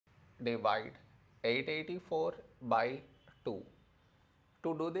divide 884 by 2.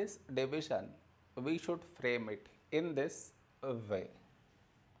 To do this division, we should frame it in this way.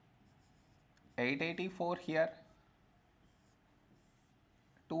 884 here,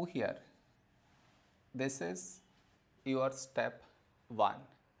 2 here. This is your step 1.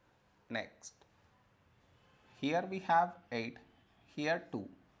 Next, here we have 8, here 2.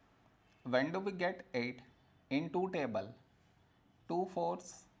 When do we get 8? In 2 table, 2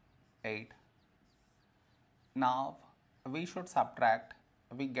 fours, 8. Now we should subtract,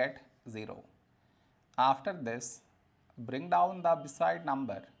 we get 0. After this, bring down the beside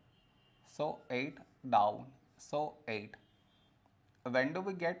number. So 8 down, so 8. When do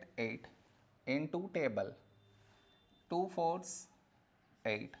we get 8? In 2 table, 2 fours,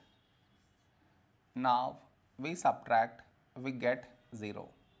 8. Now we subtract, we get 0.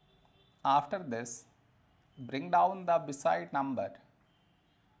 After this, bring down the beside number.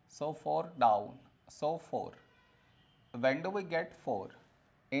 So 4 down, so 4. When do we get 4?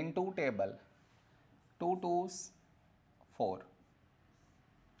 In 2 table, 2 twos, 4.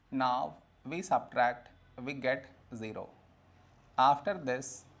 Now we subtract, we get 0. After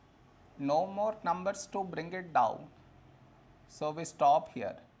this, no more numbers to bring it down. So we stop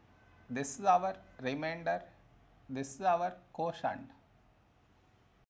here. This is our remainder, this is our quotient.